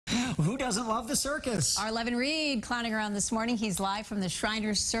Who doesn't love the circus? Our Levan Reid clowning around this morning. He's live from the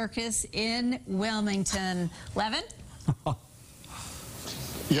Shriners Circus in Wilmington. Levan?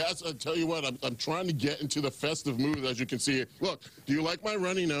 Yes, I'll tell you what, I'm trying to get into the festive mood, as you can see. Look, do you like my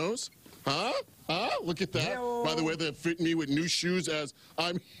runny nose? Huh? Look at that. Yo. By the way, they're fitting me with new shoes as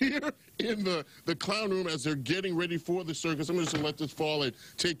I'm here in the clown room as they're getting ready for the circus. I'm just going to let this fall and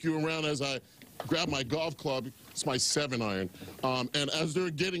take you around as I grab my golf club. It's my 7-iron. And as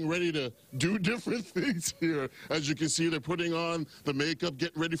they're getting ready to do different things here, as you can see, they're putting on the makeup,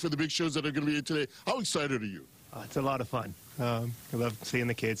 getting ready for the big shows that are going to be here today. How excited are you? It's a lot of fun. I love seeing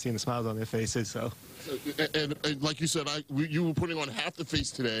the kids, seeing the smiles on their faces. So, and like you said, you were putting on half the face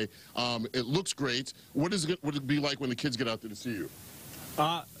today. It looks great. What would it be like when the kids get out there to see you?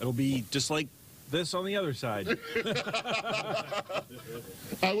 It'll be just like this on the other side.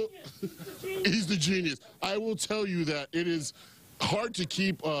 He's the genius. I will tell you that it is hard to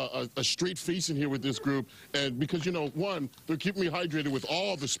keep a straight face in here with this group, and because, you know, one, they're keeping me hydrated with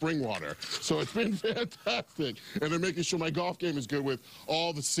all the spring water, so it's been fantastic, and they're making sure my golf game is good with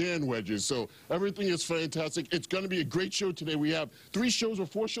all the sand wedges, so everything is fantastic. It's going to be a great show today. We have 3 shows or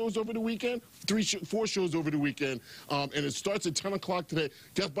 4 shows over the weekend, 4 shows over the weekend, and it starts at 10 o'clock today.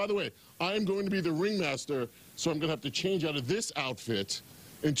 Guys, by the way, I am going to be the ringmaster, so I'm going to have to change out of this outfit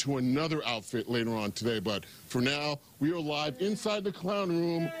into another outfit later on today. But for now, we are live inside the clown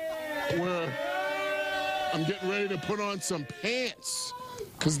room where I'm getting ready to put on some pants,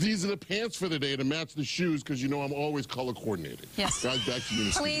 because these are the pants for the day to match the shoes, because you know I'm always color coordinated. Yes. Guys, back to you.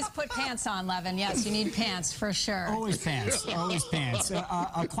 Please put pants on, Levan. Yes, you need pants for sure. Always pants. Always pants.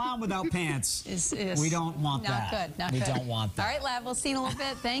 A clown without pants. Is we don't want that. Not good. Not we good. don't want that. All right, Lev, we'll see you in a little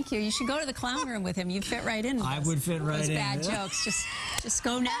bit. Thank you. You should go to the clown room with him. You fit right in with I us. would fit right Those in. bad jokes. Just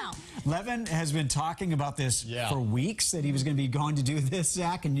go now. Levan has been talking about this for weeks, that he was going to be going to do this,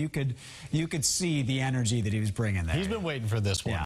 Zach, and you could see the energy that he was bringing there. He's been waiting for this one. Yeah.